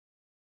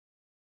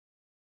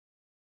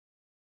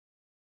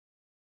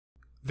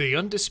The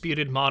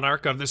undisputed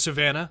monarch of the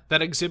savanna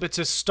that exhibits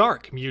a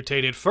stark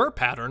mutated fur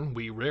pattern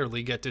we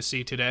rarely get to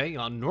see today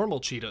on normal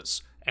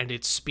cheetahs, and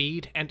its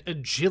speed and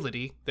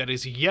agility that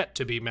is yet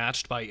to be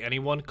matched by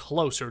anyone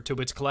closer to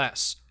its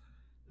class.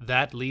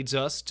 That leads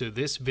us to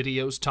this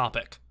video's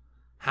topic.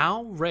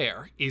 How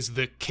rare is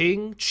the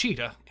king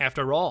cheetah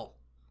after all?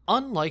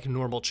 Unlike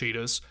normal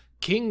cheetahs,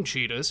 king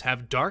cheetahs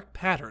have dark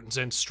patterns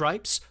and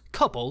stripes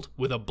coupled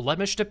with a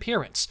blemished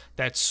appearance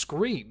that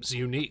screams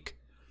unique.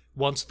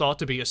 Once thought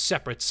to be a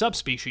separate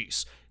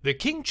subspecies, the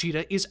king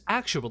cheetah is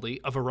actually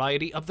a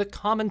variety of the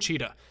common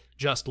cheetah,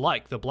 just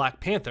like the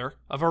black panther,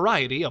 a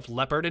variety of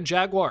leopard and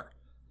jaguar.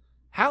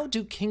 How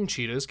do king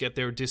cheetahs get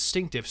their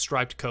distinctive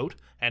striped coat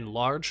and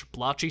large,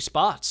 blotchy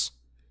spots?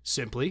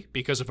 Simply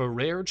because of a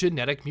rare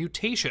genetic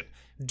mutation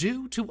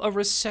due to a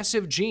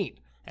recessive gene,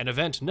 an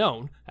event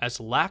known as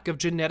lack of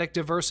genetic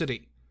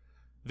diversity.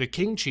 The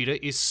king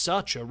cheetah is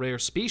such a rare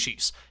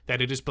species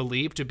that it is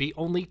believed to be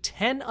only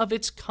 10 of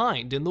its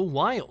kind in the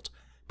wild,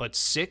 but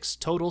 6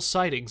 total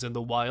sightings in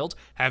the wild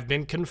have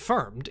been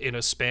confirmed in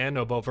a span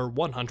of over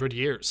 100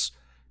 years.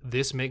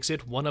 This makes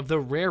it one of the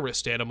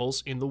rarest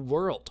animals in the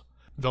world.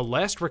 The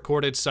last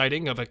recorded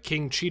sighting of a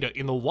king cheetah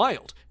in the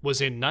wild was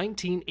in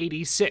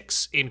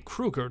 1986 in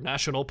Kruger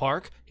National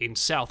Park in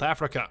South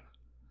Africa.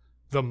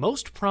 The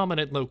most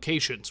prominent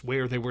locations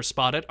where they were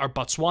spotted are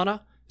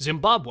Botswana,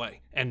 Zimbabwe,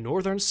 and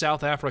northern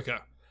South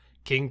Africa.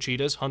 King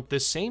cheetahs hunt the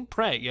same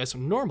prey as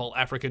normal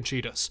African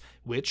cheetahs,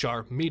 which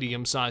are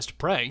medium-sized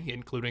prey,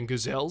 including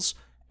gazelles,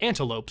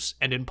 antelopes,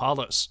 and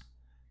impalas.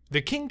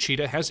 The king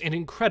cheetah has an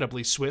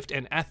incredibly swift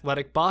and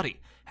athletic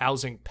body,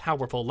 housing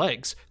powerful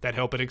legs that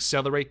help it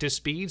accelerate to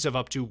speeds of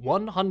up to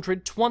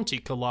 120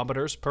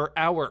 kilometers per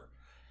hour.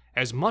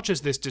 As much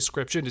as this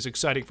description is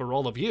exciting for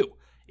all of you,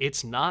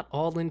 it's not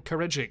all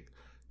encouraging.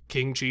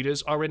 King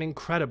cheetahs are an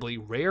incredibly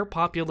rare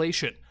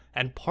population,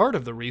 and part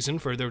of the reason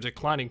for their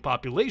declining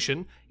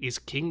population is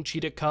king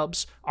cheetah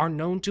cubs are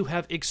known to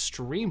have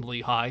extremely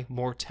high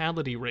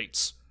mortality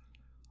rates.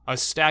 A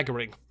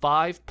staggering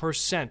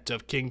 5%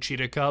 of king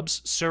cheetah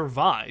cubs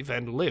survive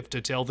and live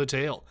to tell the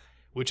tale,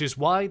 which is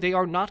why they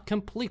are not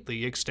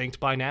completely extinct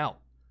by now.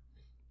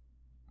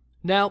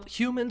 Now,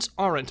 humans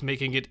aren't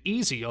making it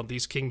easy on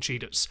these king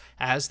cheetahs,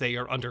 as they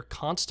are under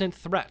constant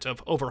threat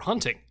of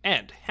overhunting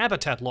and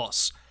habitat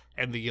loss,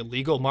 and the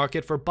illegal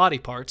market for body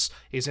parts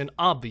is an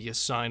obvious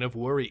sign of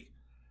worry.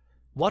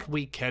 What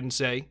we can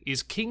say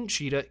is king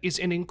cheetah is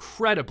an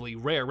incredibly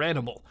rare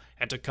animal,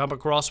 and to come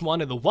across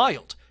one in the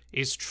wild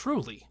is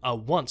truly a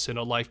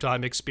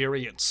once-in-a-lifetime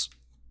experience.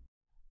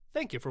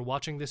 Thank you for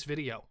watching this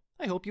video.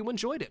 I hope you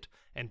enjoyed it,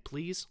 and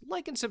please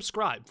like and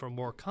subscribe for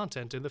more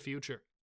content in the future.